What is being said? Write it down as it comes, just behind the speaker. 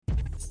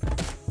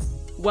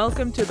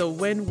Welcome to the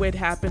When Wit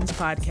Happens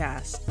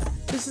podcast.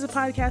 This is a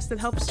podcast that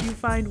helps you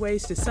find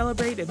ways to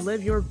celebrate and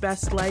live your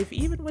best life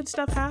even when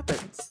stuff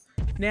happens.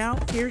 Now,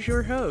 here's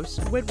your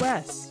host, Whit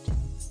West.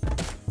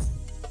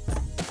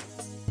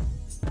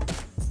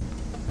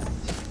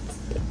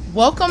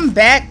 Welcome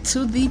back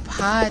to the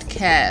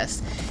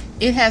podcast.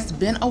 It has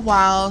been a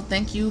while.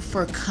 Thank you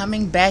for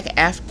coming back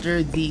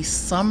after the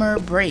summer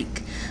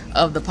break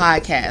of the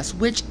podcast,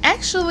 which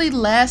actually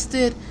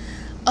lasted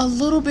a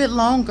little bit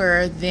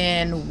longer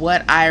than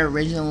what I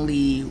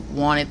originally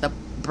wanted the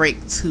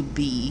break to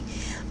be.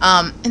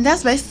 And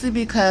that's basically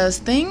because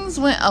things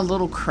went a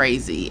little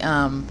crazy.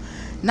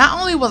 Not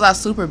only was I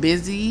super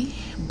busy,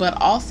 but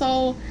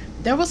also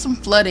there was some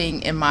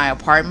flooding in my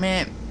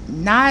apartment.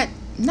 Not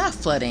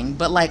flooding,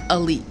 but like a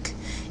leak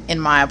in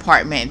my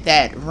apartment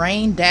that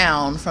rained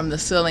down from the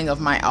ceiling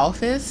of my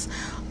office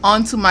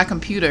onto my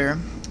computer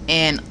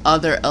and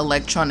other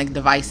electronic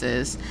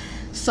devices.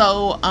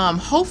 So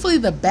hopefully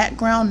the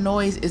background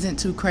noise isn't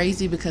too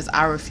crazy because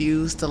I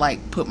refuse to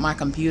put my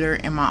computer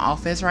in my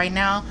office right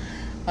now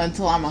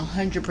until I'm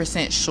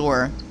 100%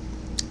 sure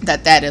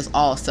that is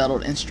all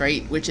settled and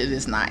straight, which it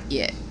is not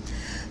yet.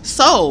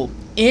 So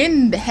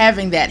in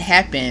having that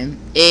happen,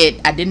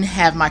 I didn't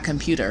have my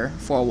computer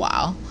for a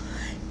while,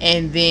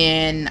 and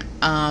then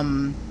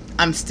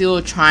I'm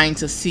still trying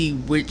to see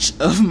which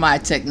of my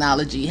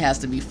technology has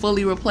to be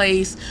fully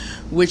replaced,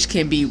 which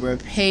can be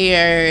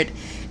repaired.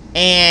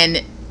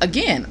 And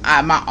again,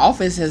 my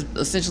office has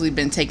essentially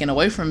been taken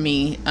away from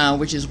me,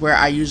 which is where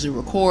I usually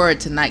record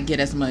to not get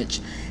as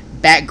much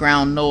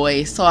background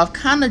noise. So I've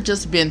kind of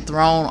just been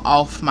thrown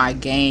off my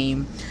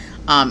game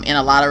in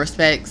a lot of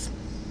respects.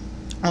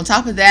 On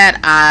top of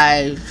that,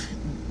 I've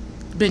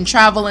been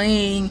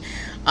traveling.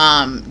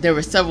 There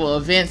were several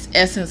events.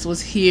 Essence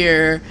was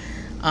here.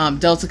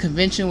 Delta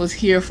Convention was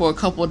here for a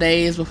couple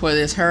days before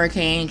this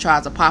hurricane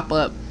tried to pop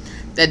up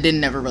that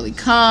didn't ever really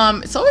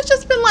come. So it's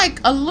just been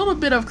a little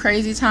bit of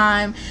crazy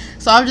time.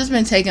 So I've just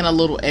been taking a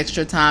little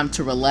extra time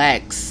to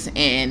relax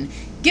and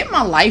get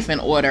my life in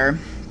order.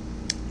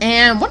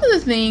 And one of the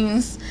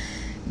things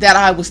that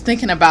I was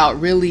thinking about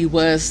really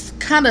was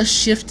kind of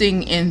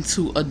shifting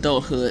into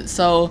adulthood.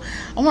 So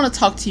I want to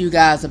talk to you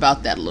guys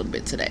about that a little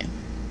bit today.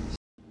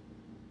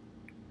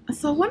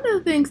 So one of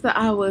the things that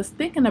I was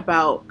thinking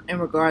about in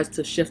regards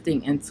to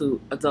shifting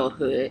into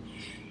adulthood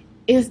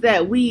is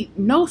that we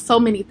know so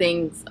many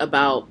things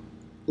about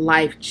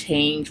life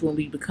change when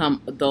we become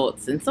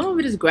adults, and some of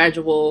it is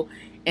gradual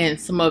and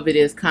some of it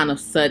is kind of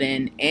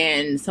sudden,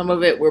 and some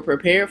of it we're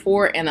prepared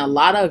for, and a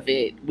lot of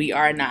it we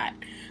are not.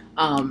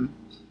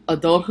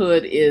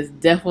 Adulthood is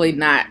definitely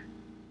not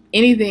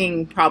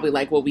anything probably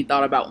like what we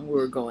thought about when we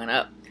were growing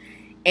up.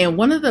 And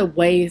one of the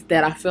ways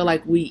that I feel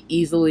like we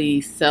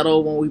easily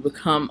settle when we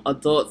become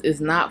adults is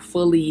not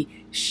fully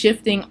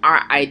shifting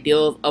our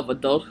ideals of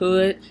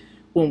adulthood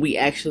when we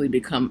actually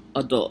become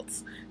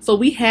adults. So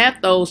we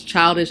had those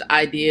childish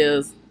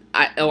ideas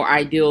or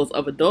ideals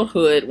of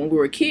adulthood when we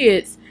were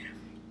kids,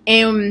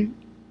 and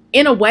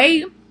in a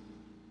way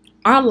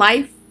our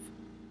life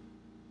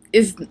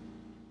is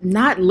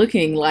not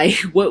looking like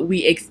what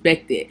we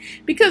expected,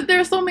 because there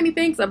are so many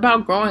things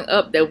about growing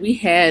up that we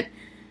had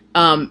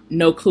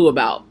no clue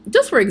about.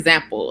 Just for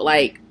example,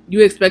 you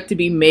expect to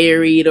be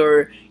married,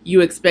 or you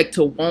expect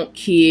to want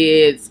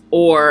kids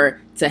or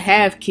to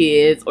have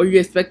kids, or you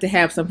expect to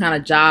have some kind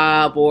of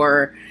job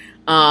or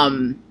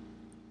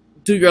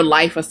do your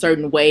life a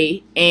certain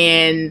way,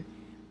 and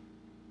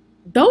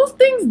those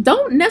things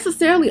don't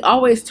necessarily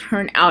always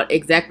turn out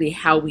exactly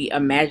how we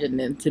imagine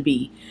them to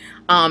be.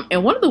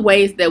 And one of the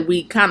ways that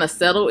we kind of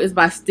settle is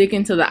by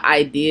sticking to the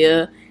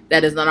idea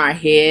that is in our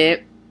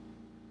head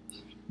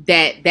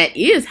that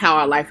is how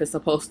our life is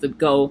supposed to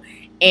go,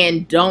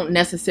 and don't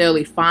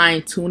necessarily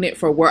fine tune it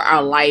for where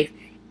our life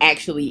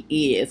actually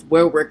is,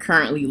 where we're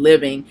currently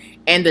living,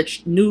 and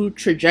the new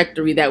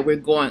trajectory that we're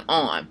going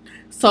on.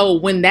 So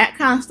when that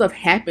kind of stuff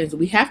happens,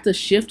 we have to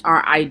shift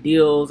our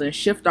ideals and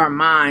shift our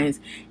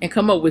minds and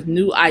come up with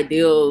new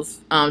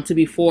ideals to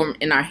be formed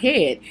in our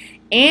head.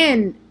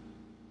 And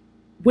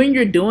when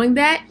you're doing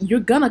that, you're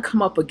gonna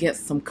come up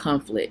against some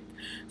conflict.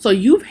 So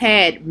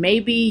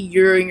maybe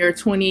you're in your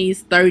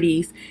 20s,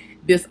 30s,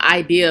 this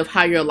idea of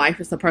how your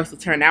life is supposed to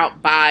turn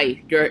out by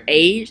your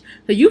age.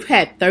 So you've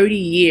had 30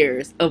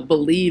 years of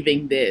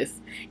believing this,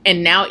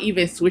 and now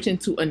even switching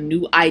to a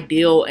new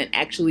ideal and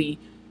actually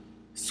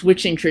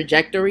switching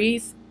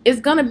trajectories is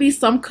going to be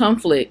some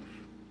conflict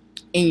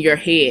in your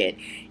head,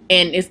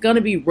 and it's going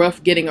to be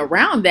rough getting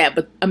around that.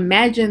 But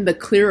imagine the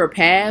clearer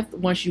path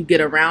once you get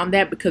around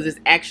that, because it's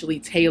actually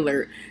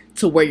tailored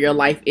to where your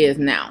life is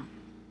now.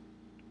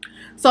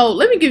 So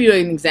let me give you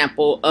an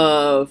example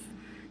of,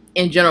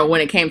 in general, when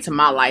it came to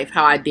my life,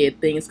 how I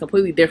did things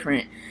completely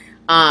different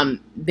than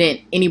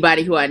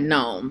anybody who I'd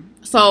known.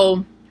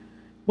 So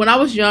when I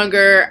was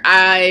younger,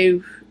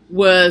 I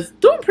was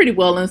doing pretty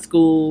well in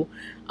school,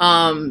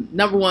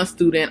 number one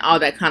student, all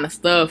that kind of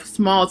stuff,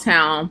 small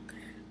town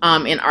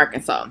in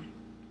Arkansas.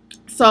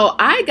 So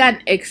I got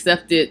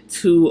accepted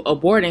to a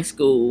boarding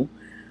school,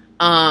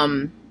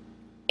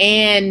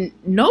 And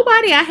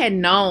nobody I had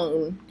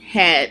known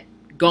had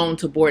gone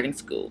to boarding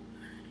school.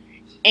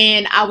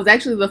 And I was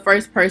actually the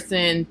first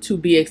person to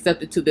be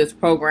accepted to this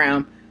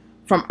program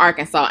from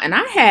Arkansas. And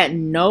I had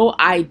no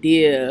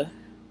idea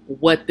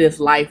what this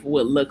life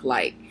would look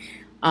like.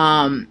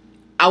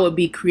 I would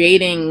be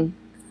creating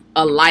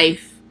a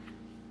life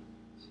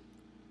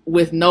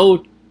with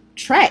no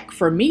track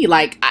for me.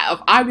 Like,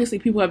 obviously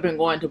people have been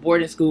going to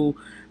boarding school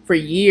for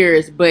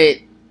years, but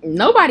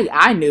nobody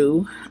I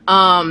knew.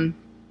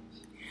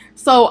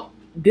 So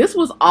this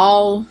was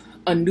all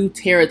a new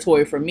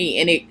territory for me,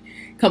 and it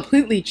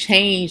completely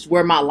changed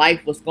where my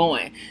life was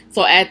going.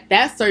 So at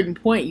that certain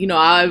point,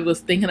 I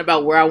was thinking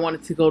about where I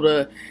wanted to go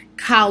to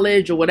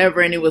college or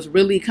whatever, and it was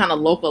really kind of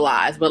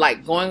localized. But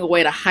like going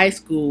away to high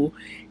school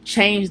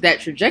changed that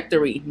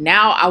trajectory.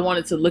 Now I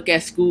wanted to look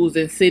at schools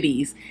in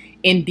cities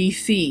in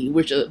DC,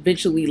 which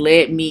eventually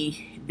led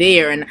me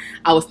there. And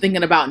I was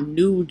thinking about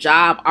new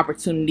job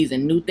opportunities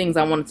and new things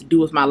I wanted to do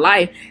with my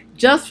life,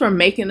 just from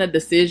making a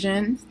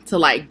decision to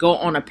like go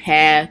on a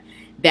path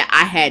that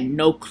I had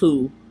no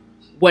clue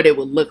what it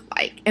would look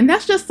like. And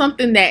that's just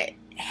something that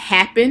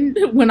happened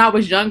when I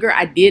was younger.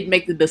 I did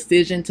make the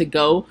decision to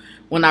go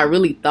when I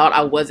really thought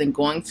I wasn't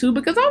going to,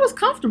 because I was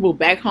comfortable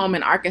back home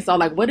in Arkansas.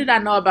 Like, what did I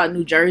know about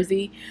New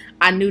Jersey?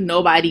 I knew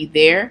nobody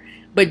there.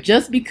 But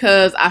just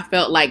because I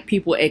felt like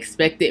people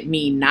expected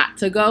me not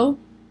to go,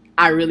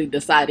 I really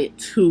decided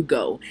to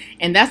go.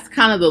 And that's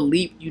kind of the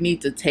leap you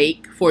need to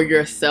take for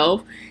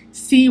yourself.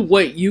 See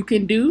what you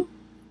can do,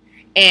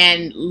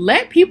 and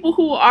let people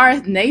who are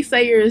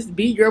naysayers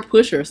be your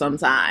pusher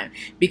sometime,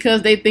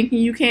 because they thinking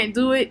you can't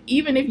do it.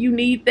 Even if you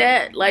need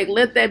that, like,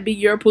 let that be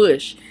your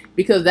push,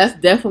 because that's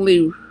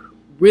definitely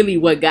really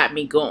what got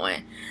me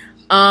going.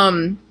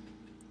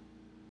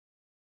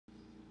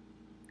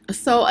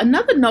 So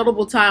another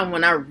notable time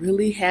when I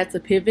really had to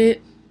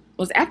pivot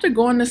was after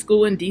going to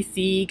school in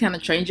DC, kind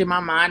of changing my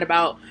mind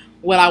about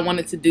what I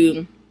wanted to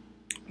do,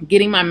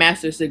 getting my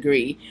master's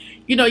degree.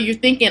 You're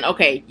thinking,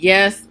 okay,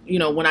 yes,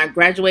 when I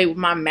graduate with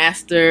my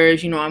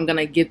master's, I'm going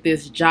to get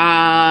this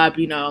job,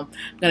 I'm going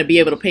to be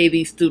able to pay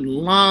these student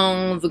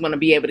loans, I'm going to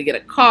be able to get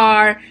a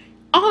car,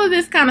 all of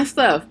this kind of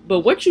stuff.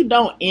 But what you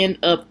don't end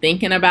up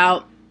thinking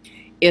about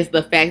is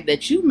the fact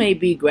that you may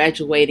be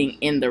graduating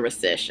in the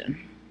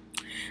recession.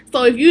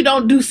 So if you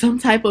don't do some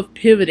type of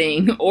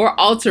pivoting or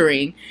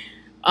altering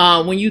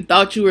when you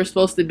thought you were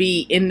supposed to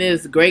be in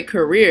this great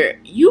career,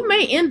 you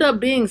may end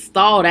up being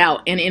stalled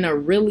out and in a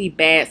really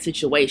bad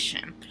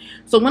situation.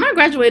 So when I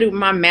graduated with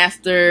my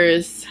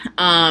master's,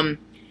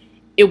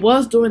 it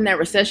was during that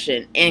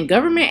recession, and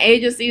government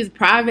agencies,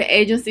 private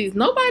agencies,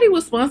 nobody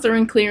was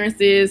sponsoring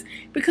clearances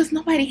because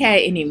nobody had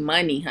any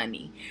money,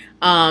 honey.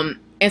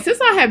 And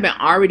since I had been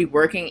already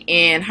working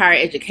in higher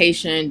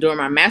education during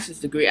my master's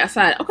degree, I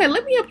decided, okay,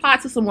 let me apply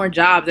to some more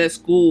jobs at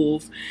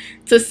schools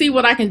to see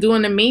what I can do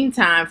in the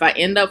meantime. If I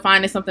end up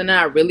finding something that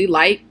I really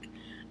like,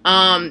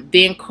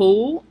 then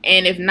cool.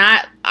 And if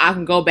not, I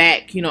can go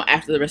back,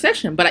 after the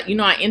recession. But,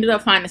 I ended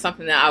up finding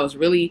something that I was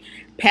really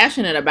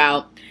passionate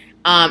about.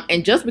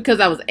 And just because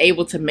I was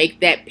able to make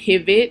that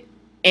pivot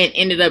and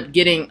ended up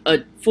getting a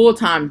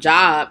full-time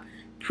job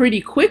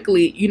pretty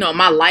quickly,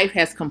 my life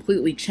has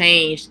completely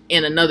changed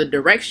in another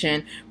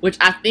direction, which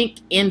I think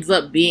ends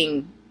up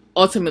being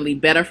ultimately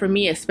better for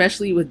me,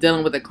 especially with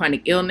dealing with a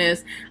chronic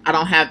illness. I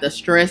don't have the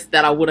stress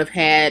that I would have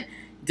had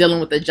dealing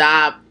with a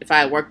job if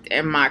I worked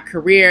in my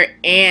career,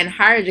 and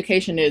higher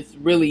education is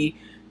really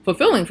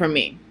fulfilling for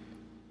me.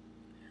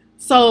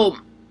 So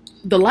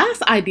the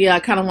last idea I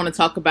kind of want to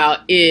talk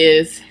about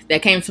that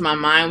came to my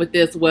mind with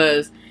this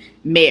was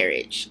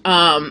marriage.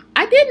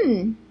 I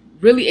didn't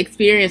really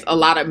experienced a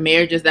lot of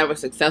marriages that were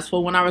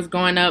successful when I was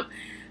growing up,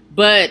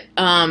 but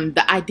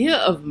the idea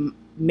of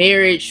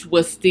marriage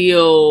was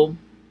still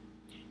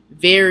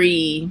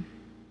very,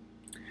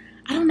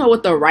 I don't know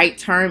what the right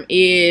term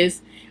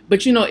is,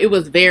 but it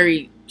was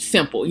very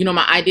simple.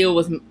 My idea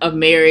of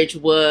marriage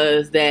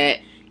was that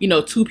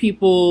two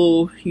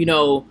people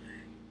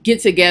get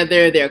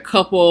together, they're a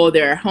couple,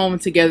 they're at home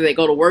together, they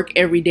go to work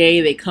every day,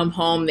 they come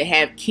home, they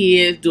have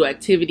kids, do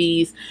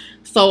activities,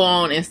 so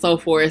on and so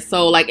forth.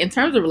 So like in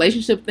terms of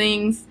relationship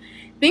things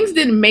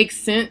didn't make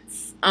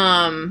sense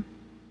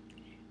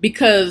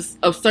because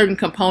of certain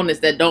components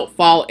that don't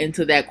fall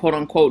into that quote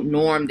unquote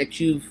norm that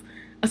you've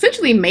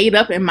essentially made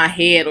up in my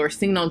head or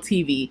seen on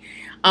TV.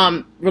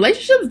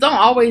 Relationships don't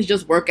always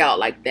just work out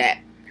like that.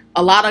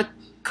 A lot of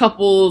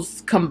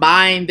couples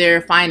combine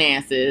their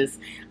finances.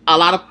 A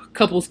lot of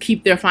couples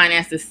keep their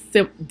finances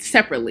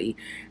separately.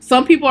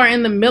 Some people are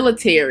in the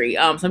military.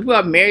 Some people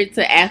are married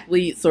to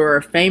athletes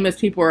or famous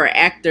people or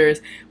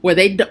actors where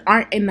they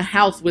aren't in the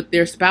house with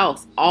their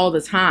spouse all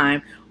the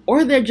time,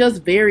 or they're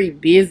just very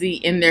busy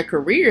in their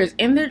careers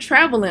and they're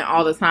traveling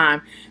all the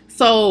time.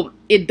 So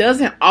it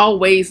doesn't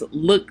always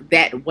look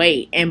that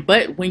way.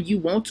 But when you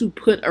want to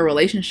put a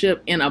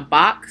relationship in a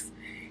box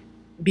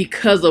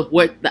because of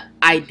what the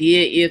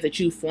idea is that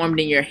you formed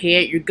in your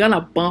head, you're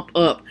gonna bump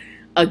up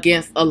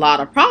against a lot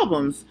of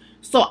problems,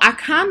 So I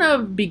kind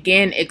of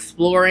began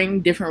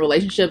exploring different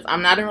relationships.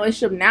 I'm not in a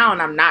relationship now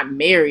and I'm not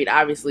married,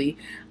 obviously.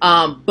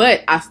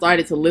 But I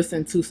started to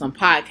listen to some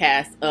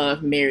podcasts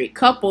of married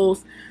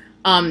couples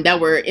that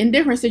were in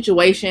different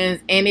situations.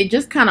 And it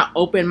just kind of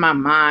opened my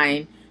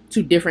mind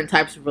to different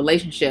types of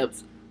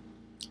relationships.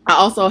 I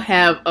also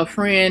have a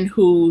friend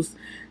whose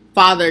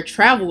father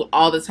traveled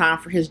all the time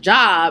for his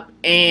job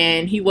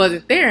and he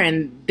wasn't there.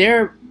 And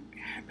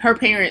her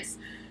parents'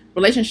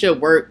 relationship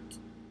worked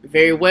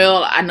very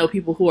well. I know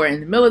people who are in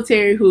the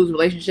military whose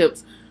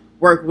relationships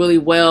work really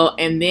well.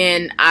 And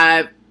then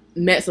I've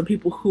met some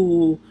people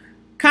who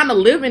kind of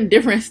live in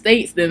different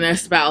states than their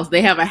spouse.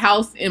 They have a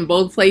house in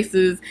both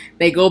places.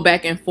 They go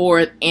back and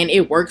forth and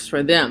it works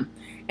for them.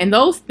 And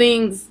those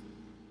things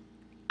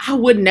I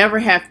would never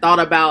have thought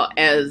about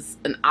as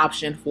an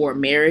option for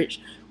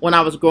marriage when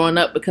I was growing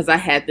up, because I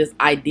had this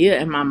idea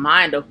in my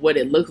mind of what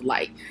it looked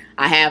like.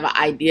 I have an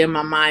idea in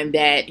my mind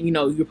that,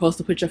 you're supposed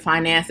to put your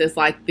finances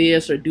like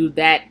this or do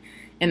that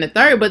and the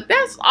third, but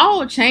that's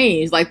all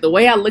changed. Like the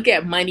way I look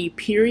at money,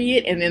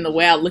 period, and then the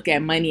way I look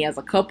at money as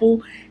a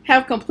couple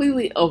have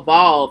completely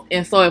evolved.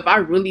 And so if I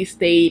really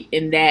stayed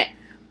in that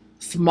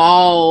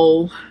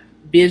small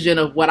vision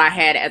of what I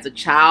had as a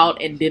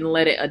child and didn't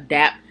let it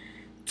adapt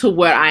to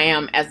what I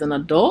am as an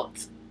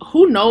adult,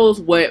 who knows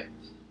what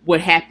would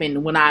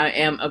happen when I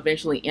am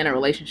eventually in a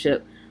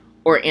relationship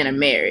or in a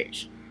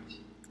marriage.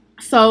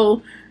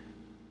 So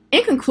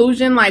in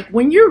conclusion, like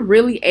when you're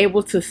really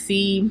able to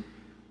see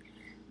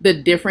the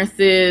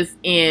differences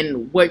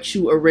in what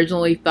you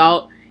originally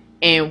thought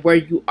and where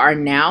you are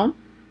now,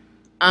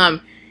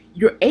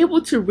 you're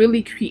able to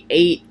really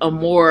create a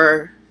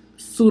more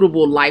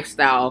suitable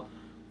lifestyle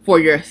for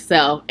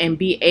yourself and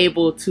be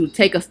able to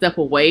take a step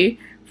away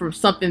from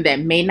something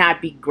that may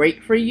not be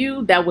great for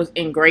you, that was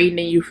ingrained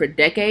in you for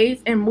decades,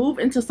 and move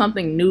into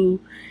something new.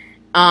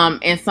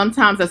 And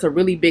sometimes that's a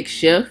really big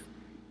shift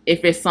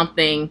if it's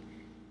something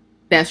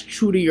that's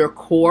true to your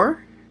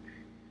core,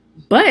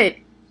 but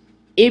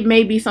it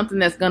may be something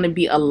that's going to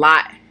be a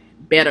lot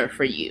better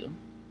for you.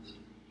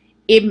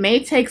 It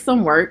may take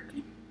some work.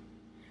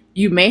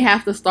 You may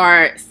have to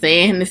start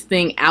saying this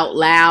thing out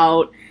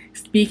loud,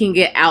 speaking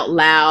it out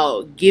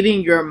loud,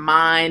 getting your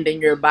mind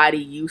and your body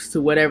used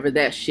to whatever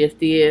that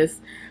shift is.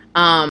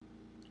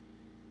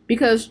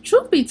 Because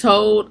truth be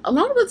told, a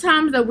lot of the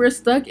times that we're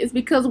stuck is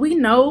because we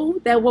know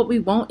that what we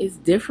want is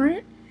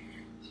different.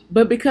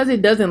 But because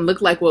it doesn't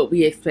look like what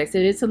we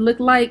expected it to look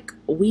like,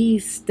 we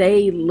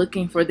stay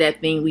looking for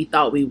that thing we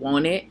thought we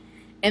wanted.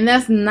 And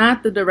that's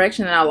not the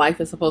direction that our life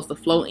is supposed to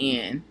flow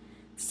in.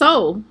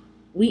 So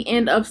we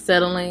end up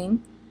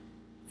settling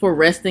for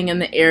resting in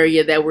the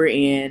area that we're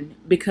in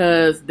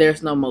because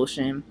there's no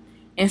motion,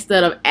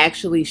 instead of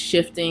actually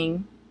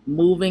shifting,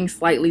 moving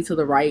slightly to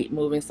the right,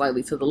 moving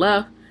slightly to the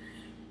left,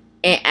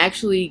 and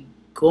actually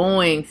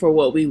going for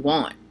what we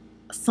want.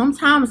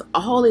 Sometimes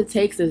all it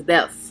takes is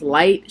that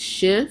slight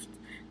shift,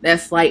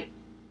 that slight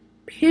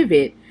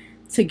pivot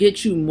to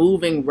get you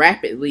moving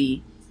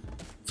rapidly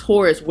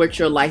towards what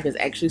your life is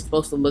actually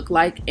supposed to look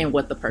like and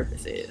what the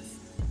purpose is.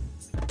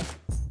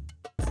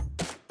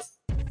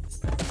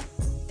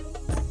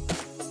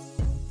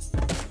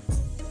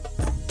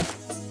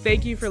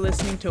 Thank you for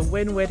listening to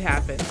When Wit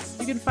Happens.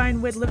 You can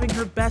find Wit living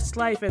her best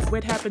life at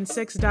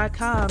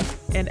withhappens6.com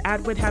and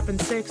at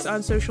withhappens6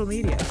 on social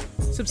media.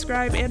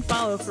 Subscribe and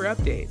follow for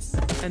updates.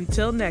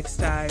 Until next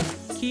time,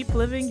 keep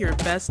living your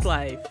best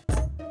life.